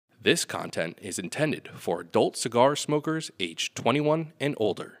This content is intended for adult cigar smokers aged 21 and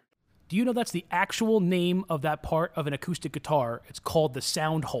older. Do you know that's the actual name of that part of an acoustic guitar? It's called the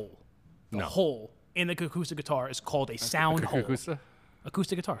sound hole. The hole in the acoustic guitar is called a sound hole.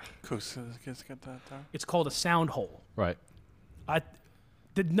 Acoustic guitar. It's called a sound hole. Right. That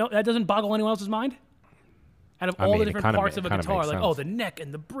doesn't boggle anyone else's mind? Out of all the different parts of a guitar, like, the neck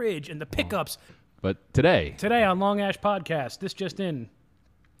and the bridge and the pickups. But today on Long Ash Podcast, this just in,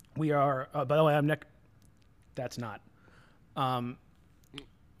 we are, by the way, I'm Nick. That's not.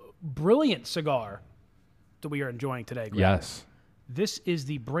 Brilliant cigar that we are enjoying today, Greg. Yes. This is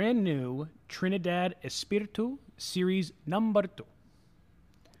the brand new Trinidad Espiritu Series Number 2.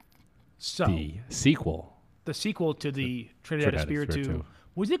 So, The sequel. to the Trinidad Espiritu.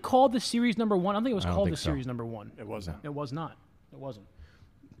 Was it called the Series Number 1? I don't think it was called the Series Number 1. It wasn't. It was not. It wasn't.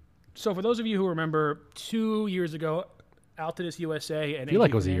 So for those of you who remember, 2 years ago, Out to This USA and I feel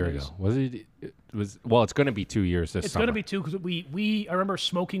like it was a year ago. Was it? It was. Well, it's going to be 2 years this summer. It's going to be 2 because I remember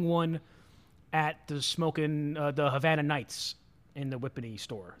smoking one at the Havana Nights in the Whippany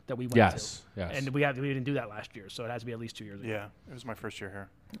store that we went to. Yes. And we didn't do that last year, so it has to be at least 2 years ago. Yeah, it was my first year here.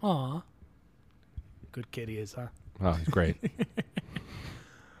 Aw. Good kid he is, huh? Oh, he's great.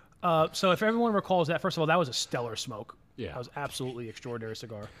 So if everyone recalls that, first of all, that was a stellar smoke. Yeah. That was absolutely extraordinary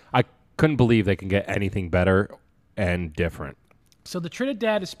cigar. I couldn't believe they can get anything better and different. So the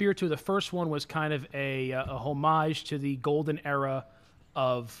Trinidad Espiritu, the first one was kind of a homage to the golden era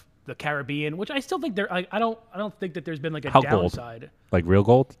of the Caribbean, which I still think I don't think that there's been like a downside. Gold? Like real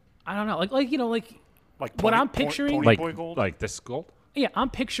gold? I don't know. Like What I'm picturing, Pony Boy Gold? Like this gold? Yeah, I'm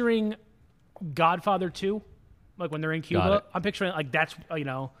picturing Godfather 2, like when they're in Cuba. I'm picturing like that's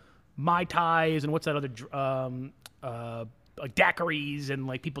Mai Tais and what's that other like daiquiris and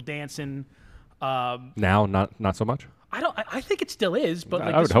like people dancing. Now, not so much. I think it still is, but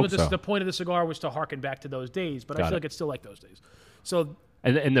like I would hope so. The point of the cigar was to harken back to those days. But I feel like it's still like those days. So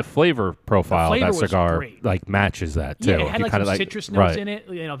and the flavor profile of that cigar great. Like matches that too. Yeah, it had like some citrus notes in it.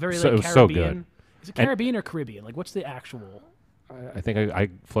 Very like Caribbean. So good. Is it Caribbean or Caribbean? Like what's the actual? I think I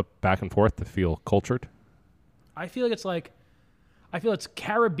flip back and forth to feel cultured. I feel it's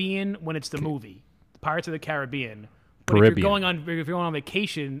Caribbean when it's the movie Pirates of the Caribbean. But if you're going on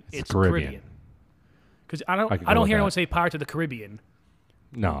vacation, it's Caribbean. Because I don't hear anyone say Pirates of the Caribbean.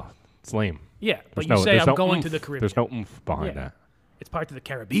 No, it's lame. Yeah, but you say I'm going to the Caribbean. There's no oomph behind that. It's Pirates of the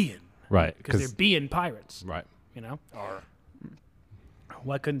Caribbean. Right. Because they're being pirates. Right. You know?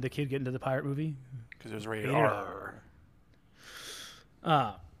 Why couldn't the kid get into the pirate movie? Because it was rated R.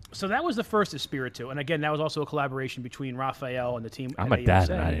 So that was the first Espiritu. And again, that was also a collaboration between Raphael and the team. I'm a dad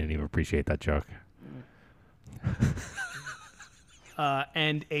and I didn't even appreciate that joke.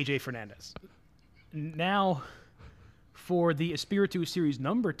 And AJ Fernandez. Now, for the Espiritu Series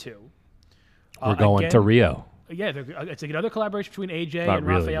Number 2. We're going to Rio. Yeah, it's another collaboration between AJ and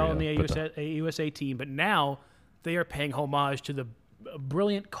Raphael and the USA team. But now they are paying homage to the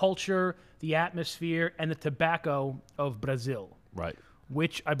brilliant culture, the atmosphere, and the tobacco of Brazil. Right.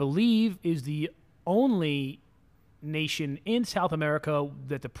 Which I believe is the only nation in South America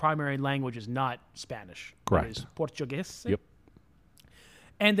that the primary language is not Spanish. Correct. It is Portuguese. Yep.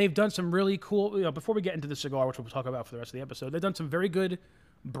 And they've done some really cool, before we get into the cigar, which we'll talk about for the rest of the episode, they've done some very good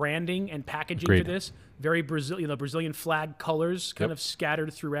branding and packaging for this. Very Brazilian flag colors kind of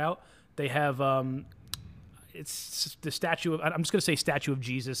scattered throughout. They have, it's the statue of, I'm just going to say statue of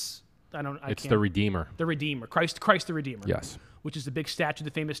Jesus. It's the Redeemer. The Redeemer. Christ the Redeemer. Yes. Which is the big statue, the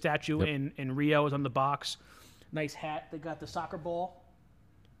famous statue in Rio is on the box. Nice hat. They got the soccer ball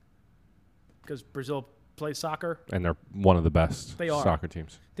because Brazil plays soccer. And they're one of the best soccer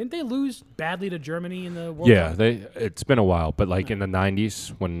teams. Didn't they lose badly to Germany in the World Cup? Yeah, it's been a while. But like in the 90s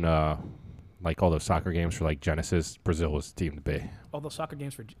when like all those soccer games for like Genesis, Brazil was the team to be. All those soccer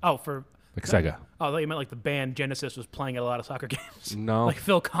games for Sega. Oh, I thought you meant like the band Genesis was playing at a lot of soccer games. No. Like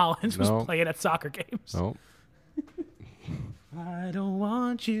Phil Collins was playing at soccer games. No. I don't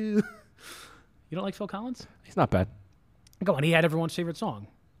want you. You don't like Phil Collins? He's not bad. Go on, he had everyone's favorite song.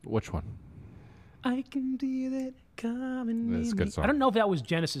 Which one? I can feel it coming. That's a good song. I don't know if that was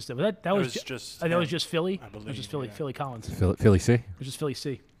Genesis though. That was just. That was just Philly. I believe it was just Philly Collins. Philly C. It was just Philly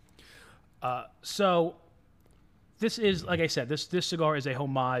C. So this is, like I said, this cigar is a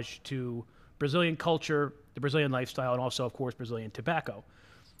homage to Brazilian culture, the Brazilian lifestyle, and also, of course, Brazilian tobacco.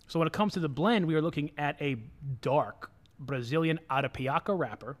 So when it comes to the blend, we are looking at a dark Brazilian Arapiaca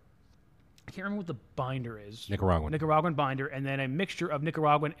wrapper. I can't remember what the binder is. Nicaraguan binder, and then a mixture of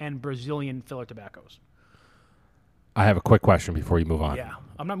Nicaraguan and Brazilian filler tobaccos. I have a quick question before you move on. Yeah,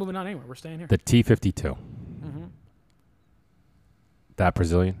 I'm not moving on anywhere. We're staying here. The T52. Mm-hmm. That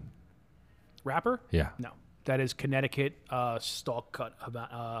Brazilian? wrapper. Yeah. No, that is Connecticut stalk cut.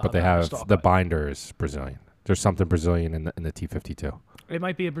 But they have the binder is Brazilian. There's something Brazilian in the T52. It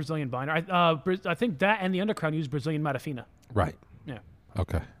might be a Brazilian binder. I think that and the Undercrown use Brazilian Matafina. Right. Yeah.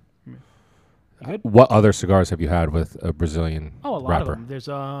 Okay. Good? What other cigars have you had with a Brazilian Oh, a lot wrapper? of them. There's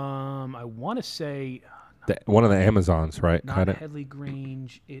I want to say One of the Amazons, right? not had it. Headley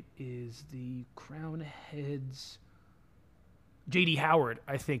Grange. It is the Crown Heads. J.D. Howard,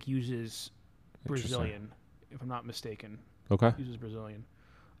 I think, uses Brazilian, if I'm not mistaken. Okay. Uses Brazilian.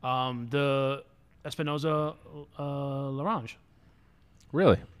 The Espinosa L'Orange.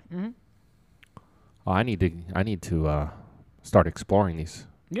 Really? Mm-hmm. Oh, I need to start exploring these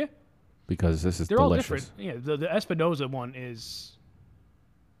Yeah. because this is They're all delicious. different. Yeah, the Espinosa one is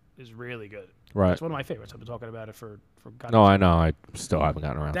really good. Right. It's one of my favorites. I've been talking about it for God No, knows. I know. I still haven't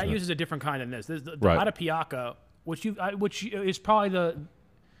gotten around That to it. uses a different kind than this. This the Right. Atapiaca, which is probably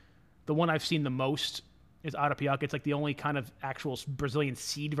the one I've seen the most is Atapiaca. It's like the only kind of actual Brazilian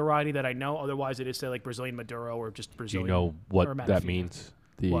seed variety that I know. Otherwise, it is say like Brazilian Maduro or just Do you Brazilian. know or what Matafina. that means?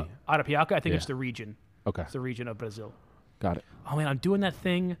 What? Atapiaca? I think Yeah. it's the region. Okay. It's the region of Brazil. Got it. Oh man, I'm doing that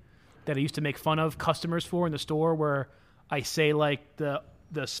thing that I used to make fun of customers for in the store, where I say like the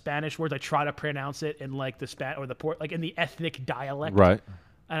Spanish words, I try to pronounce it in like the or the port, like in the ethnic dialect. Right.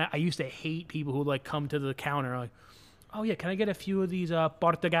 And I used to hate people who like come to the counter like, oh yeah, can I get a few of these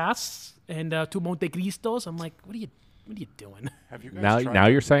Portugas and two Monte Cristos? I'm like, what are you doing? Have you guys Now tried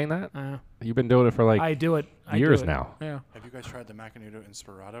you're saying that? You've been doing it for like I do it. years now. Yeah. Have you guys tried the Macanudo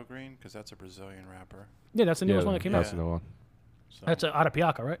Inspirado green? Because that's a Brazilian wrapper. Yeah, that's the newest one that came out. That's the one. So, That's a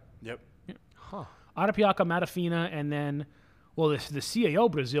Atapiaca, right? yep. Atapiaca, Matafina, and then, well, the CAO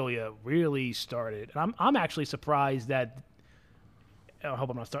Brasilia really started. And I'm actually surprised that, I hope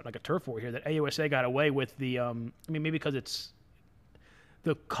I'm not starting like a turf war here, that AUSA got away with the, I mean, maybe because it's,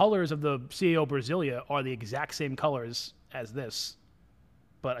 the colors of the CAO Brasilia are the exact same colors as this,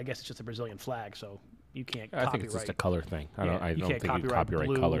 but I guess it's just a Brazilian flag, so you can't I copyright. think it's just a color thing. I Yeah, don't you think can't you copyright copyright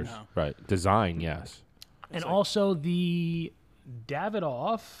blue. colors. No. Right. Design, yes. And also the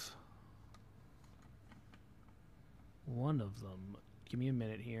Davidoff, one of them. Give me a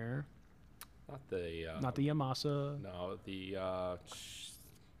minute here. Not the Not the Yamasa. no, the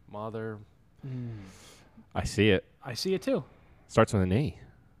mother. I see it. I see it too. Starts with an E.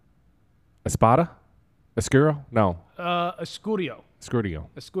 Espada? Escuro? No. Escurio. Escurio.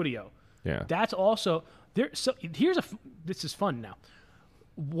 Escurio. Yeah. That's also there. So here's this is fun now.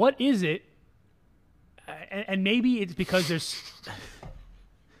 What is it? And maybe it's because there's.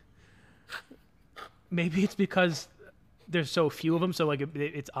 Maybe it's because there's so few of them, so like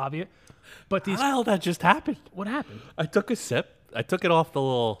it's obvious. But these, How the hell that just happened? what happened? I took a sip. I took it off the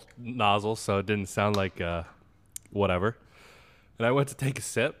little nozzle so it didn't sound like whatever. And I went to take a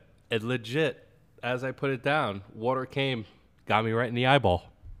sip, and legit, as I put it down, water came, got me right in the eyeball.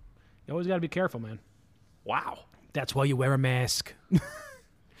 You always got to be careful, man. Wow. That's why you wear a mask.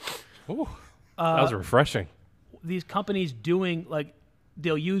 Ooh, that was refreshing. These companies doing like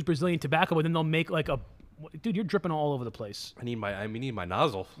they'll use Brazilian tobacco, but then they'll make like a dude. You're dripping all over the place. I need my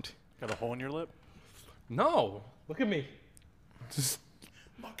nozzle. Got a hole in your lip? No, look at me. Just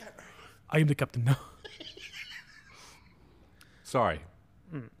I am the captain now. sorry.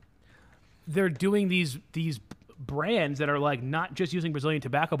 They're doing these brands that are like not just using Brazilian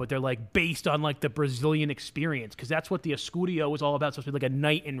tobacco, but they're like based on like the Brazilian experience, because that's what the Escurio was all about. It's supposed to be like a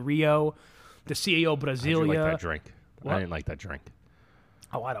night in Rio. The CAO How'd you Brasilia. like that drink? What? I didn't like that drink.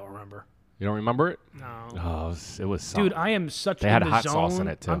 Oh, I don't remember. You don't remember it? No. Oh, it was Dude, something. I am such They in had the hot zone. sauce in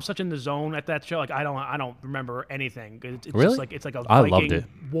it, too. I'm such in the zone at that show. Like I don't remember anything. It's Really? just like it's like a I loved Viking it.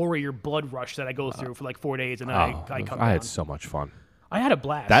 warrior blood rush that I go through for like 4 days, and then I come I down. had so much fun. I had a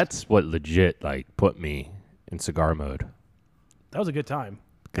blast. That's what legit like put me in cigar mode. That was a good time.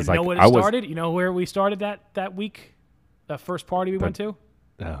 'Cause, And you know like, what I it was- started? You know where we started that week? That first party we went to?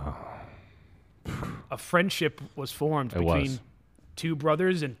 A friendship was formed It between was. two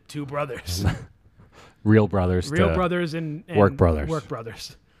brothers and two brothers. Real brothers. Real to- brothers and work brothers. Work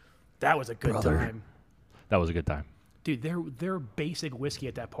brothers. That was a good time. That was a good time. Dude, their basic whiskey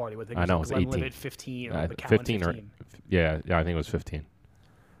at that party was, I know, it was 18. Glenlivet 15 or I- Macallan 15 15. or yeah, I think it was 15.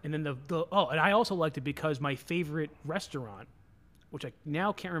 And then and I also liked it because my favorite restaurant, which I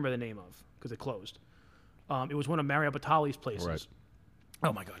now can't remember the name of because it closed. It was one of Mario Batali's places. Right.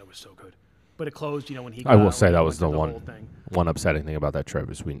 Oh my god, it was so good. But it closed, when he. I will got- say when he that went was through the whole one thing. one upsetting thing about that trip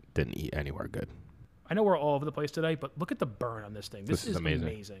is we didn't eat anywhere good. I know we're all over the place today, but look at the burn on this thing. This This is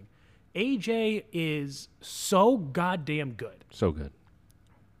amazing. AJ is so goddamn good. So good.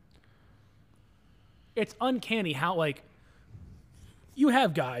 It's uncanny how like you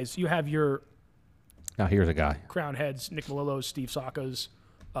have guys, you have your Now here's a guy. Crown Heads, Nick Melillo's, Steve Saka's,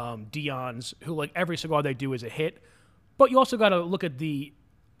 Dion's, who like every cigar they do is a hit. But you also got to look at the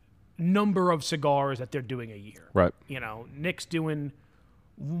number of cigars that they're doing a year. Right. You know, Nick's doing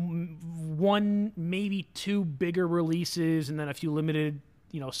one, maybe two bigger releases, and then a few limited,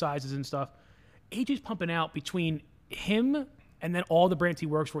 sizes and stuff. AJ's pumping out between him and then all the brands he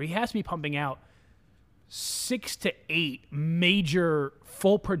works for. He has to be pumping out 6 to 8 major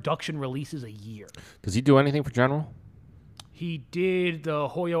full production releases a year. Does he do anything for General? He did the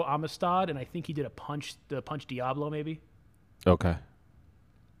Hoyo Amistad, and I think he did the Punch Diablo, maybe. Okay.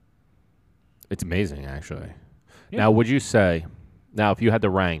 It's amazing, actually. Yeah. Now, would you say, if you had to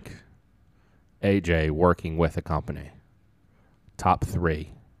rank AJ working with a company, top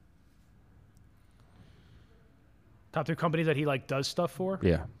 3? Top 3 companies that he does stuff for?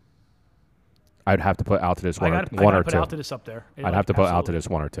 Yeah. I'd have to put Altadis I one gotta or put two. Altadis up there. I'd have to put absolutely. Altadis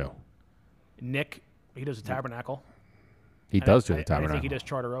 1 or 2. Nick, he does the Tabernacle. He And does do the I Tabernacle. think he does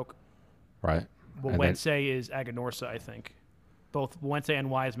Charter Oak. Right. Well, And then- Wednesday is Aganorsa, I think. Both Wednesday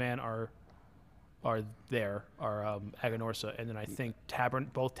and Wiseman are Aganorsa, and then I think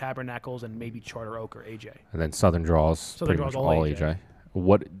both Tabernacles and maybe Charter Oak or AJ. And then Southern Draws, Southern pretty Draws, much all all AJ. AJ.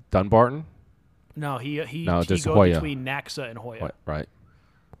 What, Dunbarton? No, he No, he just goes Hoya. between Naxa and Hoya. What, right.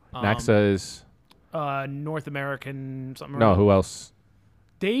 Naxa is... North American something. No, who else?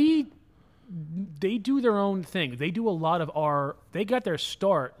 They do their own thing. They do a lot of they got their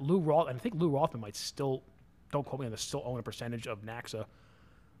start. Lou Roth, and I think Lou Rothman might still, don't quote me on this, still own a percentage of Naxa.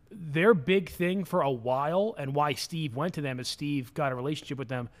 Their big thing for a while, and why Steve went to them, is Steve got a relationship with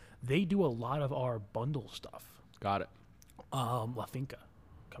them. They do a lot of our bundle stuff. Got it. La Finca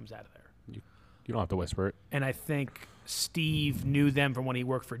comes out of there. You don't have to whisper it. And I think Steve knew them from when he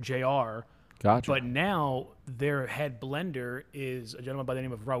worked for JR. Gotcha. But now their head blender is a gentleman by the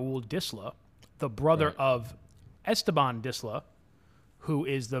name of Raul Disla, the brother of Esteban Disla, who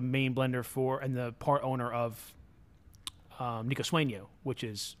is the main blender for and the part owner of Nico Sueño, which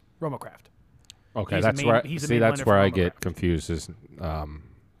is Romacraft. Okay, He's that's the main- where he's the see. main That's blender where for I Roma get Craft. confused. Is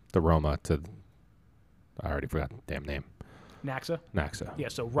the Roma to? I already forgot the damn name. Naxa? Naxa. Yeah,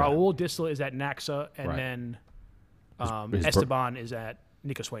 so Raul Disla is at Naxa, and Right. then his Esteban is at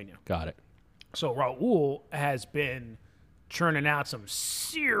Nico Sueño. Got it. So Raul has been churning out some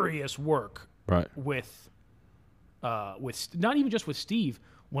serious work Right. with not even just with Steve.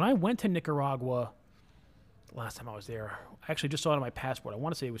 When I went to Nicaragua last time I was there, I actually just saw it on my passport. I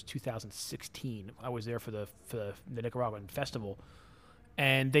want to say it was 2016. I was there for the Nicaraguan festival,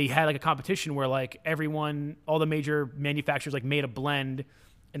 and they had a competition where all the major manufacturers made a blend,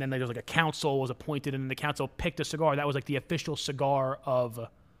 and then there was a council was appointed, and the council picked a cigar that was the official cigar of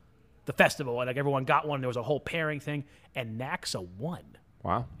the festival, and everyone got one. There was a whole pairing thing, and Naxa won.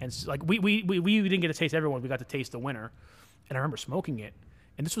 Wow. And we didn't get to taste everyone. We got to taste the winner, and I remember smoking it.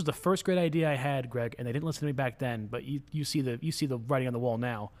 And this was the first great idea I had, Greg. And they didn't listen to me back then, but you see the writing on the wall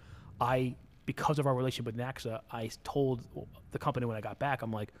now. Because of our relationship with Naxa, I told the company when I got back,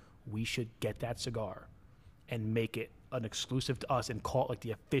 I'm like, we should get that cigar and make it an exclusive to us and call it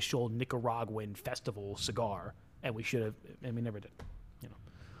the official Nicaraguan festival cigar. And we should have, and we never did.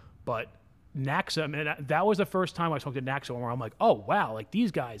 But Naxa, that was the first time I spoke to Naxa where I'm like, oh, wow, these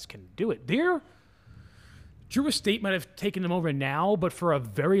guys can do it. Drew Estate might have taken them over now, but for a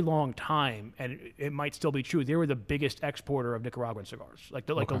very long time, and it might still be true, they were the biggest exporter of Nicaraguan cigars.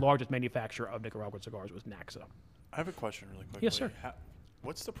 The largest manufacturer of Nicaraguan cigars was Naxa. I have a question really quickly. Yes, sir.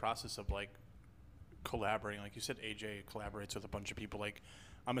 What's the process of collaborating? Like you said, AJ collaborates with a bunch of people.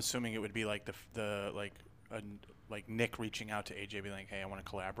 I'm assuming it would be Nick reaching out to AJ, being like, "Hey, I want to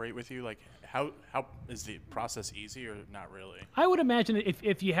collaborate with you." How is the process easy or not really? I would imagine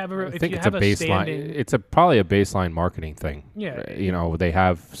if you have I think it's a baseline. standing, It's probably a baseline marketing thing. Yeah. They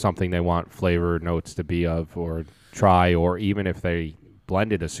have something they want flavor notes to be of or try, or even if they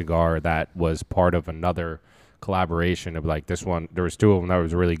blended a cigar that was part of another collaboration of this one. There was 2 of them that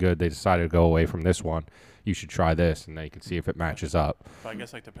was really good. They decided to go away from this one. You should try this, and they can see if it matches up. But I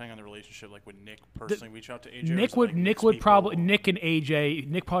guess depending on the relationship, would Nick personally reach out to AJ? Nick would probably Nick and AJ.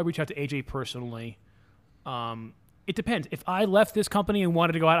 Nick probably reach out to AJ personally. It depends. If I left this company and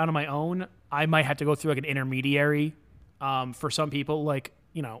wanted to go out on my own, I might have to go through an intermediary. For some people,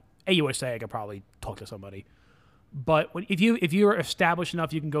 AUSA, I could probably talk to somebody. But if you're established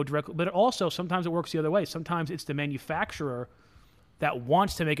enough, you can go directly. But also, sometimes it works the other way. Sometimes it's the manufacturer that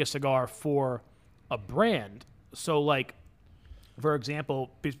wants to make a cigar for a brand. So, for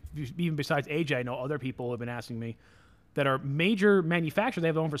example, even besides AJ, I know other people have been asking me. that are major manufacturers. They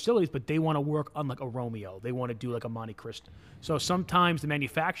have their own facilities, but they want to work on like a Romeo. They want to do like a Monte Cristo. So sometimes the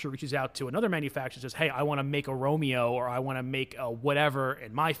manufacturer reaches out to another manufacturer and says, hey, I want to make a Romeo or I want to make a whatever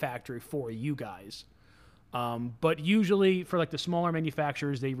in my factory for you guys. But usually for like the smaller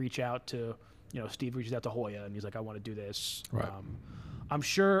manufacturers, they reach out to, Steve reaches out to Hoya and he's like, I want to do this. Right. I'm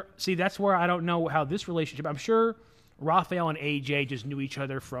sure, see, that's where I don't know how this relationship, I'm sure Raphael and AJ just knew each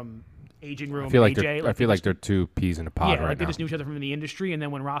other from Aging Room. I feel like AJ, they're two peas in a pod yeah, right they now. just knew each other from the industry. And then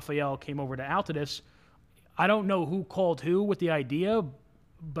when Raphael came over to Altadis, I don't know who called who with the idea,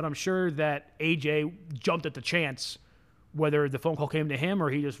 but I'm sure that AJ jumped at the chance, whether the phone call came to him or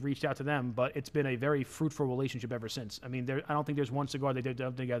he just reached out to them. But it's been a very fruitful relationship ever since. I mean, I don't think there's one cigar they did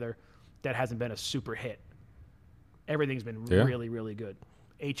together that hasn't been a super hit. Everything's been really, really good.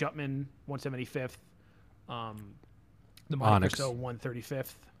 H. Upman, 175th. The Monte Onyx. Cristo,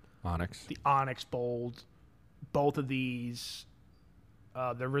 135th. Onyx. The Onyx Bold, both of these,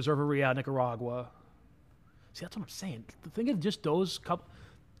 the Reserva Real Nicaragua. See, that's what I'm saying. Think of just those couple.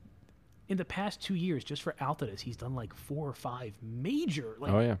 In the past 2 years, just for Altadis, he's done like 4 or 5 major,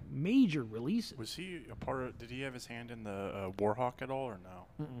 major releases. Was he a part of? Did he have his hand in the Warhawk at all, or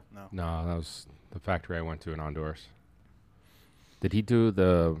no? No. No, that was the factory I went to in Honduras. Did he do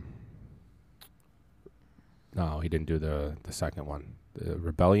the? No, he didn't do the second one. The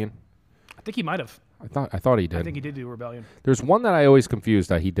Rebellion. I think he might have. I thought he did. I think he did do Rebellion. There's one that I always confused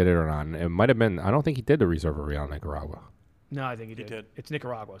that he did it or not. And it might have been. I don't think he did the Reserva Real Nicaragua. No, I think he did. did. It's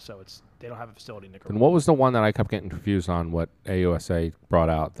Nicaragua, so they don't have a facility in Then Nicaragua. what was the one that I kept getting confused on? What AUSA brought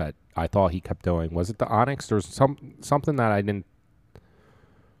out that I thought he kept doing? Was it the Onyx? There's something that I didn't.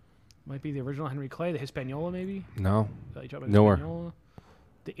 Might be the original Henry Clay, the Hispaniola, maybe. No, The H. Upman Nowhere. Hispaniola.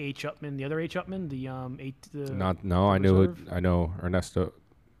 The H. Upman, the other H. Upman, the the not no. the I knew. Reserve? I know Ernesto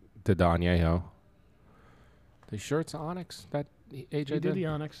de Dañejo. They sure it's Onyx that AJ He did. did the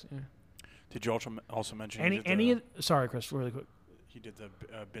Onyx. Yeah. Did you also mention Sorry, Chris, really quick. he did the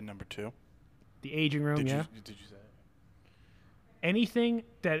bin number 2? The Aging Room, Did yeah. Did you say that? Anything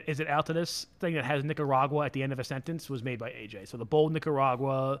that is an Altadis thing that has Nicaragua at the end of a sentence was made by AJ. So the Bold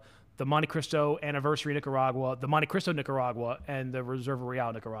Nicaragua, the Monte Cristo Anniversary Nicaragua, the Monte Cristo Nicaragua, and the Reserva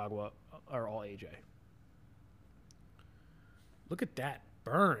Real Nicaragua are all AJ. Look at that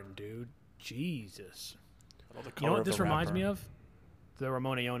burn, dude. Jesus. I love the You know color what of this the reminds wrapper. me of? The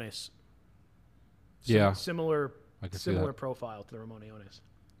Ramoneones. Yeah. Similar I can see similar that. profile to the Ramoneones.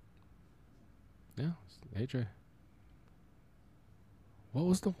 Yeah, it's AJ. What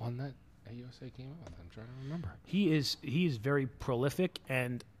was the one that AUSA came out with? I'm trying to remember. He is very prolific,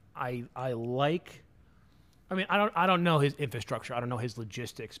 and I like. I mean, I don't know his infrastructure. I don't know his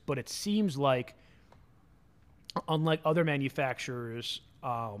logistics, but it seems like, unlike other manufacturers,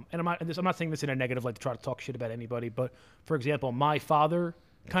 and I'm not saying this in a negative, like to try to talk shit about anybody, but for example, my father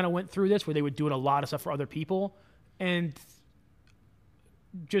kind of went through this where they were doing a lot of stuff for other people, and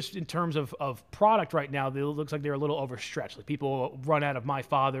just in terms of product right now, it looks like they're a little overstretched. Like people run out of my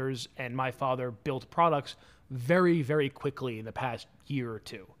father's, and my father built products very, very quickly in the past year or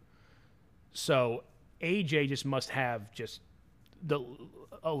two. So AJ just must have just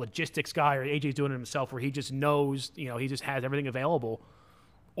a logistics guy, or AJ's doing it himself, where he just knows, he just has everything available,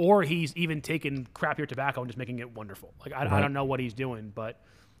 or he's even taking crappier tobacco and just making it wonderful. Like I don't know what he's doing, but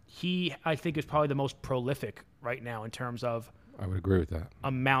he, I think, is probably the most prolific right now in terms of I would agree with that.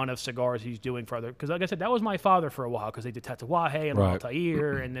 amount of cigars he's doing for other. Because like I said, that was my father for a while, because they did Tatuaje and Right.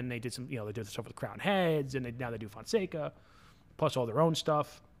 Altair, and then they did some, they did stuff with Crown Heads, and now they do Fonseca, plus all their own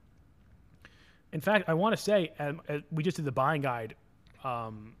stuff. In fact, I want to say, we just did the buying guide,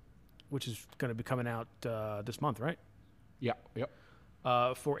 which is going to be coming out this month, right? Yeah. Yep.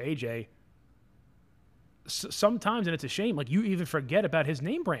 For AJ. Sometimes, and it's a shame, like you even forget about his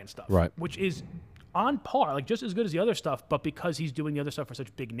name brand stuff, Right. which is on par, like just as good as the other stuff, but because he's doing the other stuff for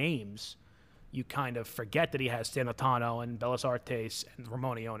such big names, you kind of forget that he has San Lotano and Belas Artes, and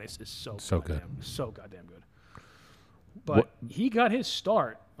Ramoneones is so good. goddamn good. But he got his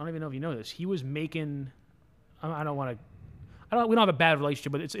start. I don't even know if you know this. He was making. I don't want to. We don't have a bad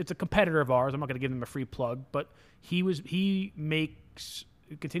relationship, but it's a competitor of ours. I'm not going to give him a free plug, but he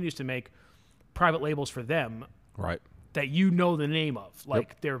continues to make private labels for them Right. that you know the name of.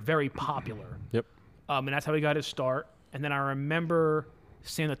 Like they're very popular. Yep. And that's how he got his start. And then I remember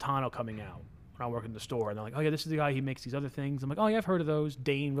San Lotano coming out when I worked in the store, and they're like, "Oh yeah, this is the guy. He makes these other things." I'm like, "Oh yeah, I've heard of those."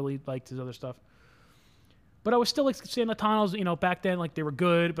 Dane really liked his other stuff, but I was still like San Lotanos. Back then, like they were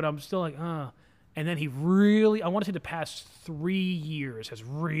good, but I'm still like, And then he really, I want to say the past 3 years has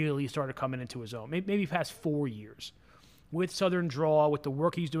really started coming into his own. Maybe past 4 years, with Southern Draw, with the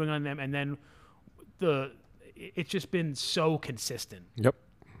work he's doing on them, and then it's just been so consistent. Yep.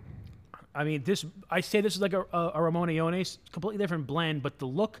 I mean, I say this is like a Ramon Iones, completely different blend, but the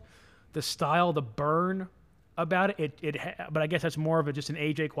look, the style, the burn about it, but I guess that's more of just an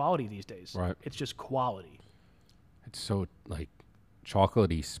AJ quality these days. Right. It's just quality. It's so like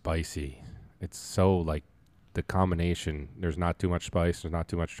chocolatey, spicy. It's so like the combination. There's not too much spice. There's not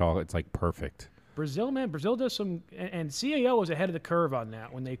too much chocolate. It's like perfect. Brazil, man, Brazil does some, and CAO was ahead of the curve on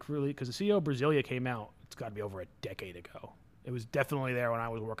that when they really, because the CAO Brasilia came out. It's got to be over a decade ago. It was definitely there when I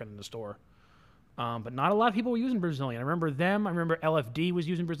was working in the store. But not a lot of people were using Brazilian. I remember them. I remember LFD was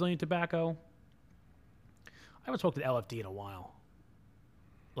using Brazilian tobacco. I haven't smoked at LFD in a while.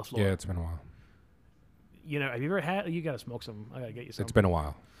 Yeah, it's been a while. You know, have you ever had? You got to smoke some. I got to get you some. It's been a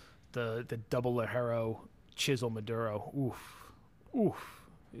while. The double Lajero Chisel Maduro. Oof.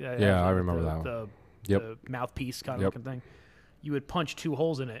 Yeah, I remember that one. The mouthpiece kind of looking thing. You would punch 2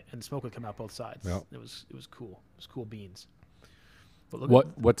 holes in it, and smoke would come out both sides. Yep. It was cool. It was cool beans. But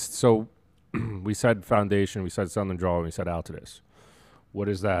look What's so? We said Foundation, we said Southern Draw, and we said Altadis. What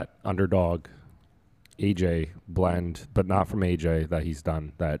is that Underdog AJ blend, but not from AJ, that he's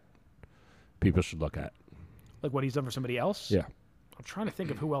done that people should look at? like what he's done for somebody else. Yeah. I'm trying to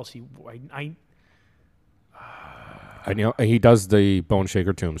think of who else I know he does the Bone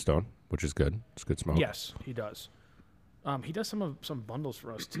Shaker Tombstone, which is good. It's good smoke. Yes, he does. He does some bundles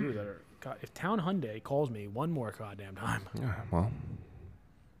for us too that are. God, if Town Hyundai calls me one more goddamn time, Yeah, well,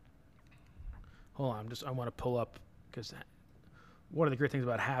 hold on. I want to pull up because one of the great things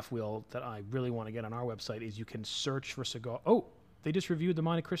about Half Wheel that I really want to get on our website is you can search for cigar. Oh, they just reviewed the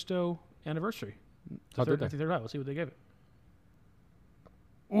Monte Cristo anniversary. Oh, did they? Let's see what they gave it.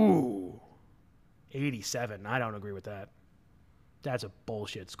 Ooh, 87. I don't agree with that. That's a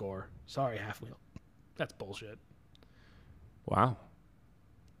bullshit score. Sorry, Half Wheel. That's bullshit. wow.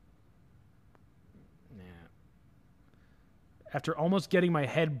 Nah. After almost getting my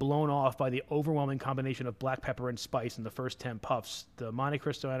head blown off by the overwhelming combination of black pepper and spice in the first 10 puffs, the Monte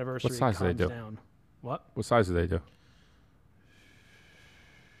Cristo anniversary What size do they calms do? down. What? What size do they do?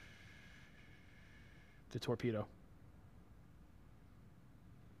 The torpedo.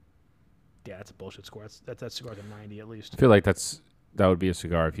 Yeah, that's a bullshit score. That cigar's a 90 at least. I feel like that would be a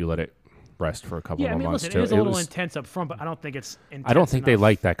cigar if you let it rest for a couple Yeah, I more mean, months listen, too. it is a little intense up front, but I don't think it's intense I don't think they enough.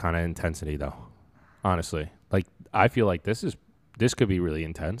 like that kind of intensity though. Honestly, like I feel like this could be really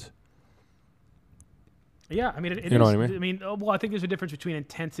intense. Yeah, I mean, it You know is. what I mean? Well, I think there's a difference between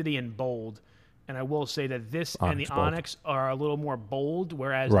intensity and bold. And I will say that this and Onyx the bold. Onyx are a little more bold,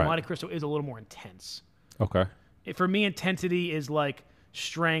 whereas Right. the Monte Cristo is a little more intense. Okay. For me, intensity is like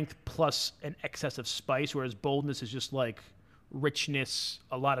strength plus an excess of spice, whereas boldness is just like richness,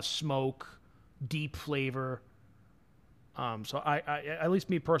 a lot of smoke, deep flavor. So I at least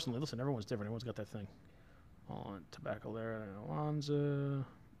me personally, listen, everyone's different. Everyone's got that thing. Hold on, tobacco there, Alonzo.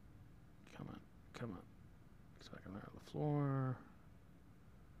 Come on. Tobacco there on the floor.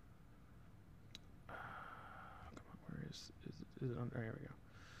 Come on, where is it on? There we go.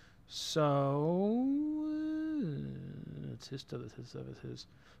 So it's his stuff. It's his stuff. It's his.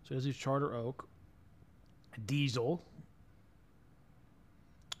 So there's his Charter Oak, Diesel,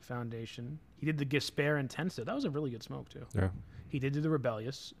 Foundation. He did the Gaspar Intensa. That was a really good smoke too. Yeah. He did do the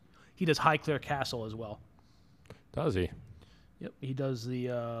Rebellious. He does Highclere Castle as well. Does he? Yep. He does the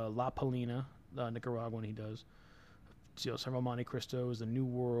La Palina, the Nicaraguan. He does. Several Monte Cristos, the New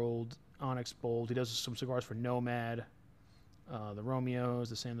World, Onyx Bold. He does some cigars for Nomad. The Romeos,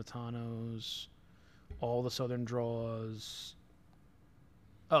 the San Litanos, all the Southern Draws.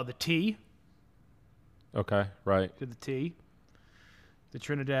 Oh, the T. Okay. Right. Did the T. The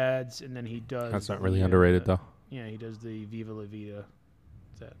Trinidads, and then he does. That's not really the, underrated though. Yeah, he does the Viva La Vida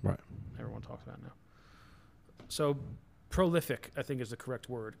that Right. everyone talks about now. So, prolific, I think, is the correct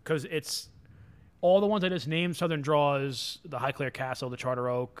word. Because it's all the ones I just named, Southern Draws, the Highclere Castle, the Charter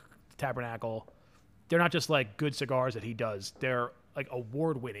Oak, the Tabernacle. They're not just like good cigars that he does. They're like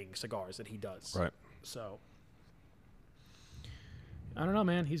award-winning cigars that he does. Right. So I don't know,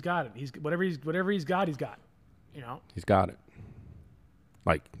 man. He's got it. He's whatever he's got. You know. He's got it.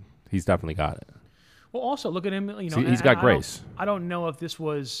 Like he's definitely got it. Well, also look at him. You know, See, he's and got I grace. I don't know if this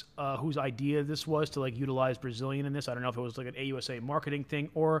was whose idea this was to like utilize Brazilian in this. I don't know if it was like an AUSA marketing thing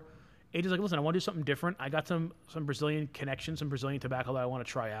or AJ's like, listen, I want to do something different. I got some Brazilian connections, some Brazilian tobacco that I want to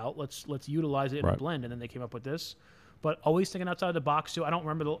try out. Let's utilize it in a Right. blend, and then they came up with this. But always thinking outside the box too. I don't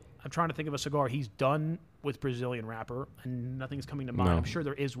remember. I'm trying to think of a cigar he's done with Brazilian wrapper, and nothing's coming to mind. No. I'm sure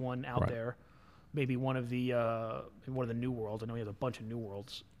there is one out Right. there. Maybe one of the New Worlds. I know he has a bunch of New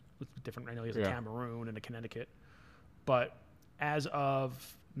Worlds with different. I know he has a Yeah. Cameroon and a Connecticut. But as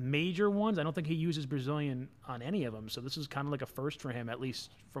of major ones. I don't think he uses Brazilian on any of them. So this is kind of like a first for him, at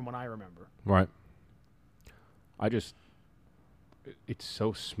least from what I remember. Right. It's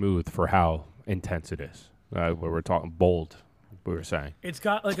so smooth for how intense it is. Where we're talking bold, we were saying. It's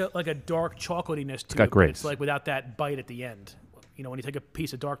got like a dark chocolatiness to got it. But grapes. it's like without that bite at the end. You know, when you take a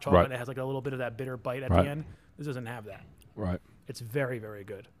piece of dark chocolate, Right. it has like a little bit of that bitter bite at Right. the end. This doesn't have that. Right. It's very, very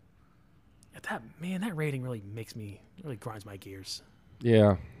good. That rating really grinds my gears.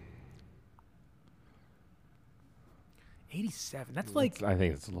 Yeah. 87. That's like I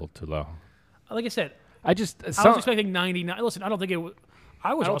think it's a little too low. I said, I was I was expecting 99. Listen, I don't think it was.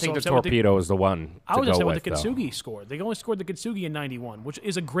 I was I don't also think the upset with torpedo is the one I to was go upset with, with the Kintsugi score. They only scored the Kintsugi in 91, which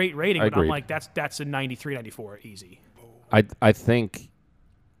is a great rating, but I'm Agreed. like, that's a 93, 94 easy. I think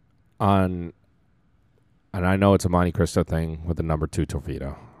and I know it's a Monte Cristo thing with the number 2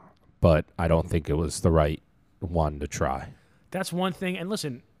 torpedo, but I don't think it was the right one to try. That's one thing. And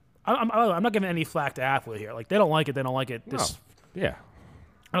listen, I'm not giving any flack to Halfway here. Like, they don't like it. They don't like it. This, Yeah.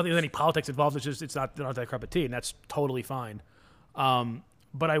 I don't think there's any politics involved. It's just they're not that cup of tea, and that's totally fine.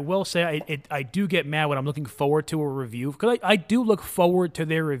 But I will say I do get mad when I'm looking forward to a review, because I do look forward to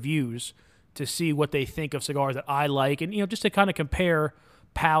their reviews to see what they think of cigars that I like, and just to kind of compare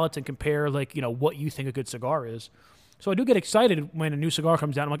palates and compare what you think a good cigar is. So I do get excited when a new cigar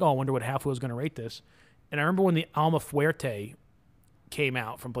comes out. I'm like, oh, I wonder what Half Wheel is going to rate this. And I remember when the Alma Fuerte came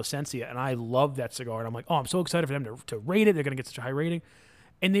out from Plasencia, and I loved that cigar, and I'm like, oh, I'm so excited for them to rate it. They're going to get such a high rating.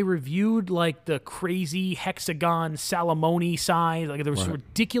 And they reviewed like the crazy hexagon Salamone size. Like, there was a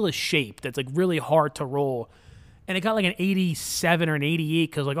ridiculous shape that's like really hard to roll. And it got like an 87 or an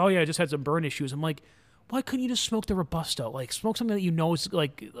 88 because like, oh yeah, I just had some burn issues. I'm like, why couldn't you just smoke the Robusto? Like, smoke something that is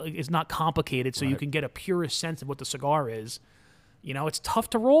like is not complicated, so you can get a purest sense of what the cigar is. It's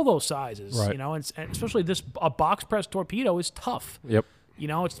tough to roll those sizes. Right. And especially a box press torpedo is tough. Yep.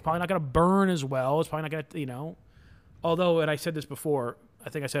 It's probably not going to burn as well. It's probably not going to, although, and I said this before, I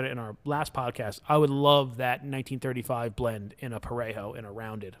think I said it in our last podcast, I would love that 1935 blend in a Parejo, in a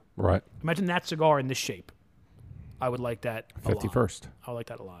rounded. Right. Imagine that cigar in this shape. I would like that a lot. 51st. I would like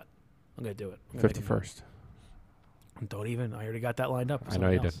that a lot. I'm going to do it. I'm gonna make it 51st. happen. Don't even. I already got that lined up. for I know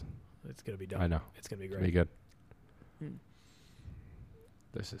you something did. else. It's going to be dope. I know. It's going to be Be great. good.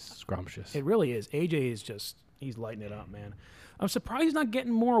 This is scrumptious. It really is. AJ is just, he's lighting it up, man. I'm surprised he's not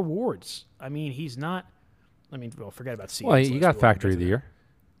getting more awards. I mean, he's not, forget about CX. Well, you got Factory of the Year.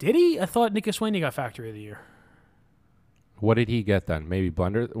 Did he? I thought Nick Sweeney got Factory of the Year. What did he get then? Maybe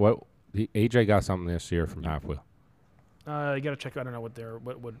Blender? AJ got something this year from Half Wheel. You got to check. I don't know what their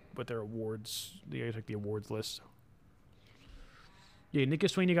awards. You got to check the awards list. Yeah, Nick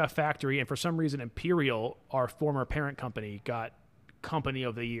Sweeney got Factory, and for some reason, Imperial, our former parent company, got Company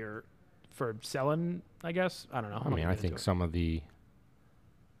of the Year for selling. I guess I don't know. I mean, I think some of the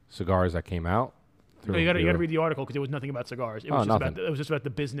cigars that came out. No, you got to read the article because it was nothing about cigars. It was nothing. it was just about the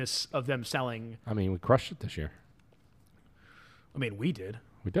business of them selling. I mean, we crushed it this year. I mean, we did.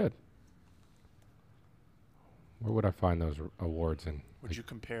 We did. Where would I find those awards in? Would you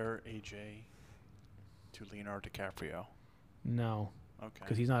compare AJ to Leonardo DiCaprio? No, Okay.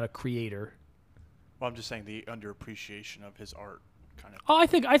 because he's not a creator. Well, I'm just saying the underappreciation of his art, kind of. Oh, I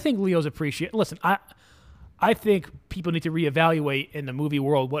think Leo's appreciate. Listen, I think people need to reevaluate in the movie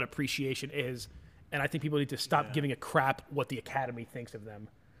world what appreciation is, and I think people need to stop giving a crap what the Academy thinks of them.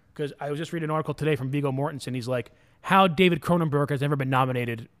 Because I was just reading an article today from Viggo Mortensen. He's like, how David Cronenberg has never been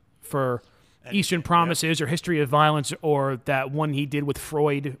nominated for Eastern Promises or History of Violence or that one he did with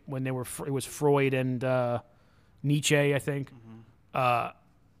Freud when it was Freud and Nietzsche, I think. And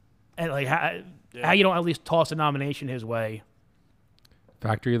like how you don't at least toss a nomination his way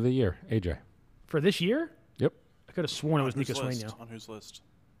Factory of the Year, AJ. for this year? Yep. I could have sworn it was On whose Nico list? Sueño. On whose list?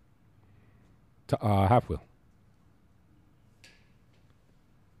 Half Wheel.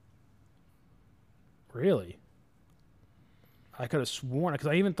 Really? I could have sworn, because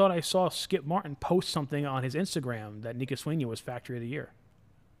I even thought I saw Skip Martin post something on his Instagram that Nico Sueño was Factory of the Year.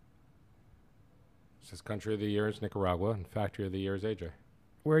 It says Country of the Year is Nicaragua, and Factory of the Year is AJ.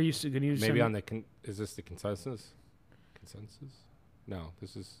 Where are you? Can you Maybe send on the is this the consensus? Consensus? No,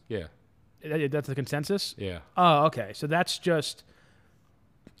 this is that's the consensus? yeah. Oh, okay. So that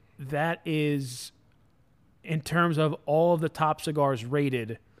is, in terms of all of the top cigars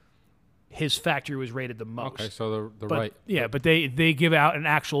rated, his Factory was rated the most. Okay, so the But, right. yeah, but they give out an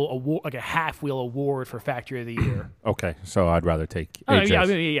actual award, like a Half Wheel award for Factory of the Year. Okay, so I'd rather take Oh, AJ's.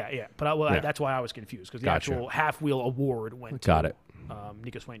 yeah. But Yeah. that's why I was confused, because the Gotcha. actual Half Wheel award went Got to it.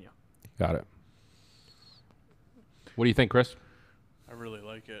 Nico Sueño. Got it. What do you think, Chris? I really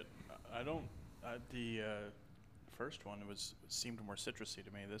like it. I don't. The the first one. It seemed more citrusy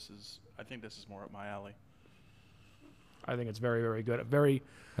to me. I think this is more up my alley. I think it's very, very good.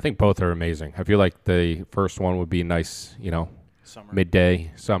 I think both are amazing. I feel like the first one would be nice, Summer.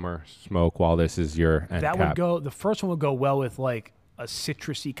 midday, summer smoke, while this is your end That cap. would go. The first one would go well with like a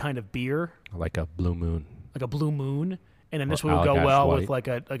citrusy kind of beer, Like a Blue Moon. like a Blue Moon, and then this Or one would go Allagash well White. with like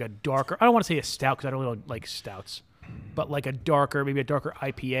a darker. I don't want to say a stout because I really don't like stouts, but like maybe a darker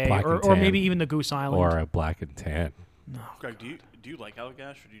IPA, Black and or tan. maybe even the Goose Island. Or a black and tan. Greg, do you like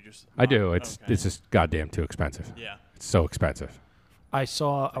Allagash or do you just? I do. It's Okay. just goddamn too expensive. Yeah. It's so expensive. I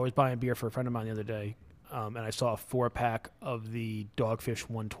was buying beer for a friend of mine the other day, and I saw a 4-pack of the Dogfish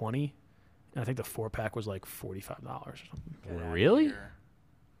 120, and I think the 4-pack was like $45 or something. Get outta Really? here.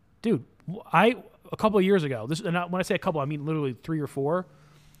 Dude, a couple of years ago, when I say a couple, I mean literally 3 or 4.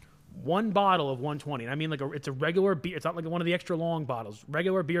 One bottle of 120, and I mean it's a regular beer. It's not like one of the extra long bottles.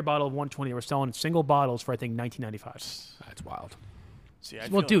 Regular beer bottle of 120. They were selling single bottles for I think $19.95. That's wild. See, I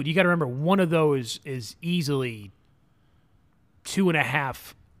Well, feel dude, you got to remember one of those is easily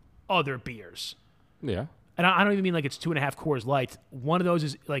 2.5 other beers. Yeah. And I don't even mean like it's 2.5 Coors Lights. One of those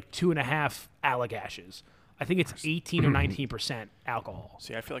is like 2.5 Allagashes. I think it's 18 or 19% alcohol.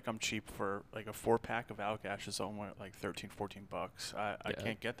 See, I feel like I'm cheap for like a 4-pack of Allagash is almost like $13, $14. I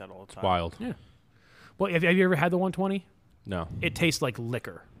can't get that all the time. Wild. Yeah. Well, have you ever had the 120? No. It tastes like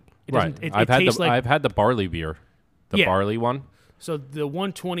liquor. It Right. doesn't- It, I've it tastes like I've had the barley beer. The Yeah. barley one. so the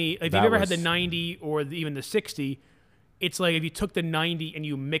 120. If you've That ever had the was- 90 or even the 60, it's like if you took the 90 and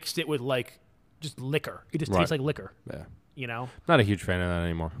you mixed it with like just liquor. It just Right. tastes like liquor. Yeah. You know. Not a huge fan of that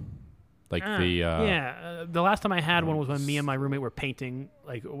anymore. Like The last time I had one was when me and my roommate were painting.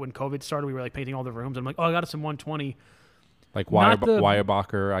 Like when COVID started, we were like painting all the rooms. I'm like, oh, I got us some 120. like Not the-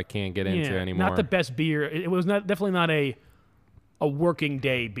 Weyerbacher I can't get into anymore. Not the best beer. It was definitely not a working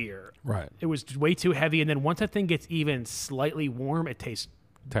day beer. Right. It was way too heavy, and then once that thing gets even slightly warm, it tastes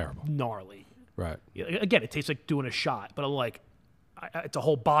Terrible. gnarly. Right. Again, it tastes like doing a shot, but it's a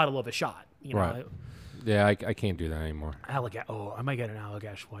whole bottle of a shot. You know? Right. Yeah, I can't do that anymore. I might get an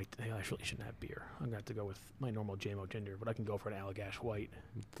Allagash White. I actually shouldn't have beer. I'm gonna have to go with my normal JMO ginger, but I can go for an Allagash White.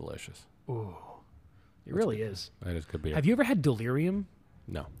 Delicious. Ooh, it really is. That is good beer. Have you ever had Delirium?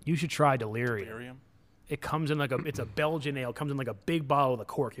 No. You should try Delirium. Delirium? It comes in it's a Belgian ale. It comes in like a big bottle with a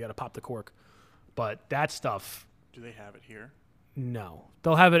cork. You got to pop the cork. But that stuff, Do they have it here? no.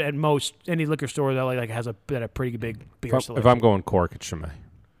 They'll have it at most any liquor store that like has a pretty big beer If selection. I'm going cork, it's Chimay.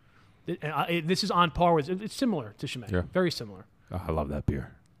 This is on par with. It's similar to Chimay. Yeah. Very similar. Oh, I love that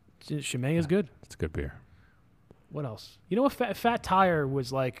beer. Chimay is good. It's a good beer. What else? You know what? Fat Tire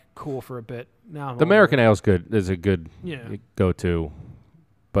was like cool for a bit. Now I'm The over American it. Ale is a good Yeah. go-to,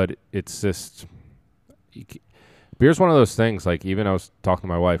 but it's just beer's one of those things. Like even I was talking to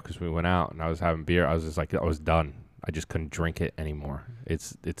my wife because we went out and I was having beer. I was just like I was done. I just couldn't drink it anymore.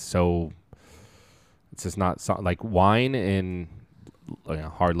 It's just not like wine and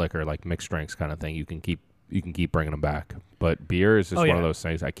hard liquor, like mixed drinks kind of thing. You can keep bringing them back, but beer is just Oh, one yeah. of those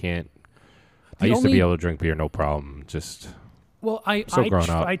things I can't. The I used to only- be able to drink beer no problem. Just Well, I grown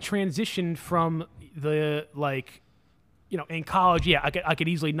up. I transitioned from the in college. Yeah, I could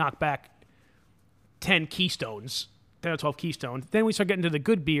easily knock back 10 Keystones, 10 or 12 Keystones. Then we start getting to the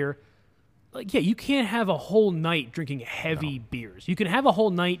good beer. Like, yeah, you can't have a whole night drinking heavy beers. You can have a whole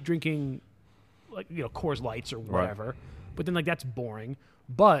night drinking Coors Lights or whatever, but then that's boring.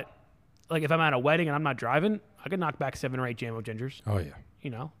 But like if I'm at a wedding and I'm not driving, I could knock back 7 or 8 JMO Gingers. oh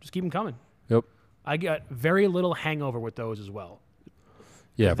yeah, Just keep them coming. yep, I got very little hangover with those as well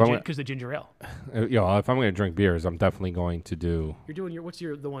yeah. If I'm because the ginger ale. if I'm gonna drink beers, I'm definitely going to do You're doing what's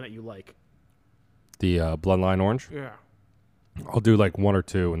the one that you like? the Bloodline Orange. Yeah. I'll do like 1 or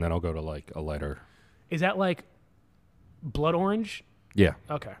 2, and then I'll go to like a lighter. Is that like blood orange? Yeah,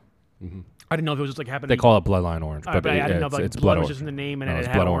 Okay. I didn't know if it was just like happening. they call it Bloodline Orange, but I didn't know if it's blood blood was orange. just in the name and No, it it's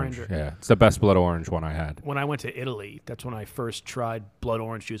had blood orange. orange. Yeah, it's the best blood orange one I had. When I went to Italy, that's when I first tried blood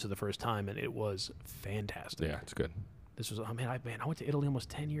orange juice for the first time, and it was fantastic. Yeah, it's good. This was I went to Italy almost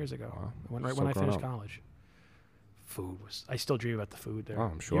 10 years ago. Wow. I went right So when I grown finished up. college. Food was. I still dream about the food there. Oh,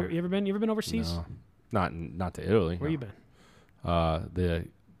 I'm sure. You ever been overseas? No, not to Italy. Where no. you been? The Besides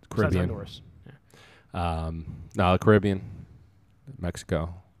Caribbean. Honduras. Yeah. No, the Caribbean,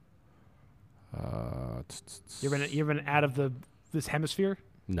 Mexico. You ever been out of this hemisphere?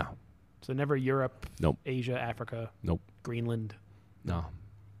 No, So never Europe, Nope. Asia, Africa, Nope. Greenland. no.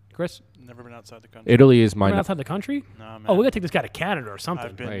 Chris, Never been outside the country. Italy is you my. been outside the country? No, man. Oh, we gotta take this guy to Canada or something.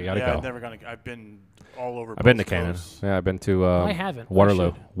 I've been. Hey, you gotta yeah, go. I've never gone. I've been all over. I've been to both Canada. coasts. Yeah, I've been to. I haven't. I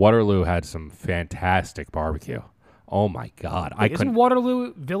Waterloo. should. Waterloo had some fantastic barbecue. Oh my God, I Wait, isn't couldn't.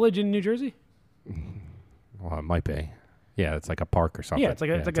 Waterloo Village in New Jersey? Well, it might be. Yeah, it's like a park or something. Yeah, it's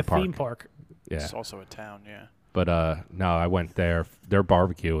like a theme park. Yeah. It's also a town, yeah. But no, I went there. Their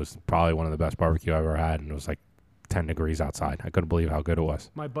barbecue was probably one of the best barbecue I ever had, and it was like 10 degrees outside. I couldn't believe how good it was.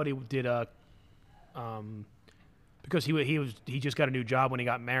 My buddy did because he just got a new job when he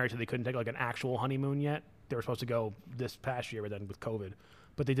got married, so they couldn't take like an actual honeymoon yet. They were supposed to go this past year, but then with COVID.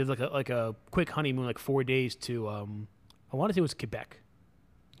 But they did like a quick honeymoon, like 4 days to I want to say it was Quebec,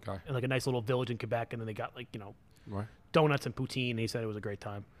 Okay. in like a nice little village in Quebec, and then they got like Right. donuts and poutine. He said it was a great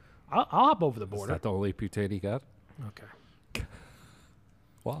time. I'll hop over the Is border. that the only poutine he got? Okay,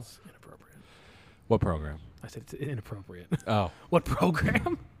 Well, inappropriate. What program? I said it's inappropriate. Oh. What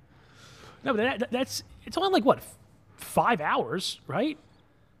program? No, but that's it's only like what 5 hours, right?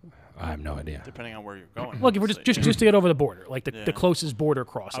 I have no idea. Depending on where you're going. Look, if we're obviously. just to get over the border, like the Yeah. closest border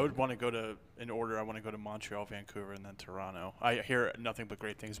crossing. I would want to go to, in order, I want to go to Montreal, Vancouver, and then Toronto. I hear nothing but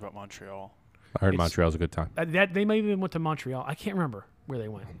great things about Montreal. I heard It's- Montreal's a good time. That they maybe even went to Montreal. I can't remember where they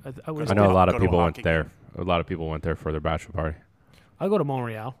went. I know a lot Go of to a people went hockey there. game. A lot of people went there for their bachelor party. I'll go to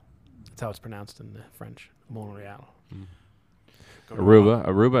Montreal. That's how it's pronounced in the French. Montreal. Go to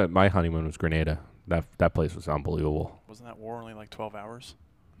Aruba. My honeymoon was Grenada. That place was unbelievable. Wasn't that war only like 12 hours?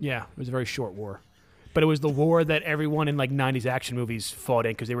 Yeah, it was a very short war, but it was the war that everyone in like '90s action movies fought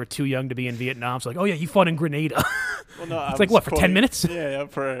in because they were too young to be in Vietnam. So like, oh yeah, you fought in Grenada. Well, no, It's like, what, for 10 minutes? Yeah,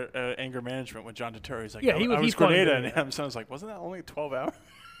 for anger management with John Turturro. He's like, Yeah, I he was fought in Grenada, Grenada. and I was like, wasn't that only 12 hours?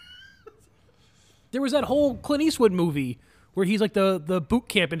 There was that whole Clint Eastwood movie where he's like the boot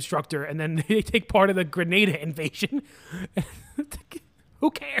camp instructor, and then they take part of the Grenada invasion. Who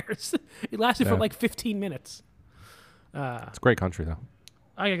cares? It lasted for Yeah. like 15 minutes. It's a great country though.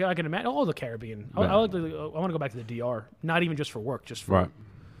 I can imagine all the Caribbean. Yeah. I want to go back to the DR, not even just for work, just for. Right.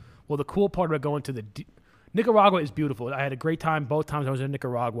 Well, the cool part about going to Nicaragua is beautiful. I had a great time both times I was in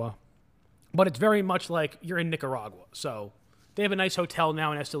Nicaragua, but it's very much like you're in Nicaragua. So they have a nice hotel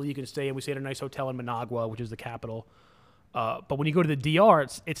now in Esteli you can stay in. We stayed at a nice hotel in Managua, which is the capital. But when you go to the DR,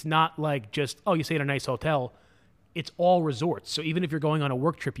 it's not like just, oh, you stay at a nice hotel. It's all resorts. So even if you're going on a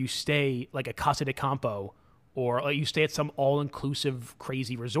work trip, you stay like at Casa de Campo or you stay at some all-inclusive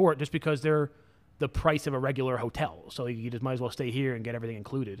crazy resort just because they're the price of a regular hotel. So you just might as well stay here and get everything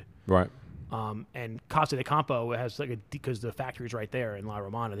included. Right. And Casa de Campo has like because the factory's right there in La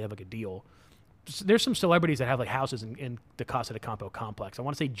Romana, they have like a deal. There's some celebrities that have like houses in the Casa de Campo complex. I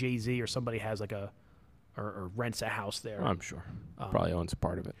want to say Jay-Z or somebody has like or rents a house there. I'm sure. Probably owns a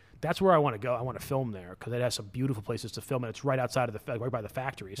part of it. That's where I want to go. I want to film there because it has some beautiful places to film, and it's right outside of right by the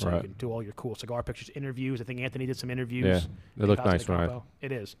factory, so you Right. can do all your cool cigar pictures, interviews. I think Anthony did some interviews. Yeah, in it looked Casa de nice when I. Campo.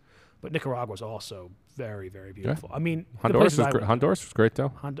 It is, but Nicaragua is also very, very beautiful. I mean, the Honduras places was I great. went- Honduras was great though.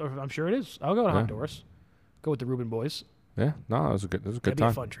 Honduras, I'm sure it is. I'll go to Yeah. Honduras. Go with the Reuben boys. Yeah. No, it was a good. It was a good That'd be a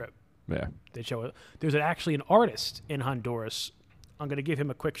time. fun trip. Yeah. They show it. There's actually an artist in Honduras. I'm gonna give him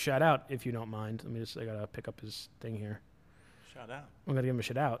a quick shout out if you don't mind. Let me just. I gotta pick up his thing here. Shout out. I'm gonna give him a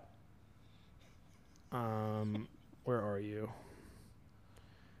shout out. Where are you?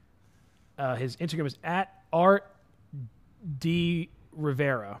 His Instagram is @ArtD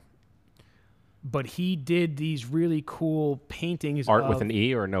But he did these really cool paintings. Art of with an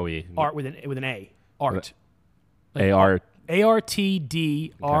E or no E? art with an A. Art. A-R,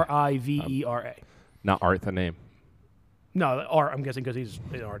 ARTDRIVERA. not Art the name. No, art. I'm guessing because he's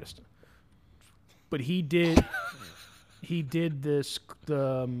an artist. But he did. He did this.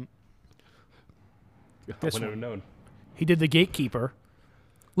 I This wouldn't have one. known. He did the Gatekeeper,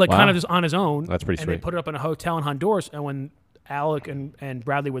 like Wow. kind of just on his own. That's pretty and they sweet. put it up in a hotel in Honduras. And when Alec and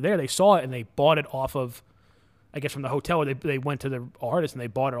Bradley were there, they saw it and they bought it off of, I guess from the hotel. They went to the artist and they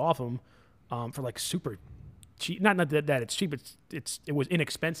bought it off him for like super cheap. Not that it's cheap. It was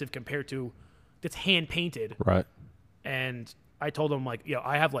inexpensive compared to it's hand painted. Right. And I told him like,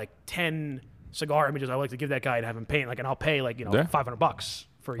 I have like 10 cigar images I like to give that guy and have him paint. Like, and I'll pay like Yeah. $500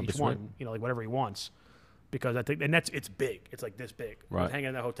 for That'd each be sweet. one. Like whatever he wants, because I think it's big. It's like this big. I was Right. hanging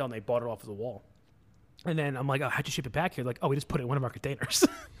in that hotel and they bought it off of the wall. And then I'm like, oh, how'd you ship it back here? Like, oh, we just put it in one of our containers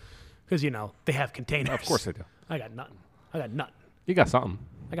because they have containers. Of course they do. I got nothing. You got something.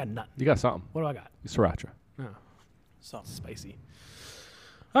 I got nothing. You got something. What do I got? Sriracha. Oh, Something. spicy.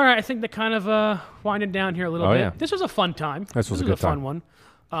 All right, I think that kind of winding down here a little Oh, bit. yeah. This was a fun time. This was a good fun time. one.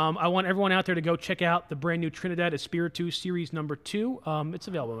 I want everyone out there to go check out the brand new Trinidad Espiritu Series number 2. It's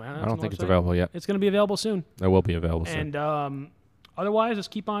available, man. I don't think it's available yet. It's going to be available soon. It will be available soon. And otherwise,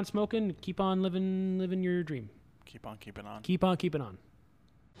 just keep on smoking, keep on living your dream. Keep on keeping on. Keep on keeping on.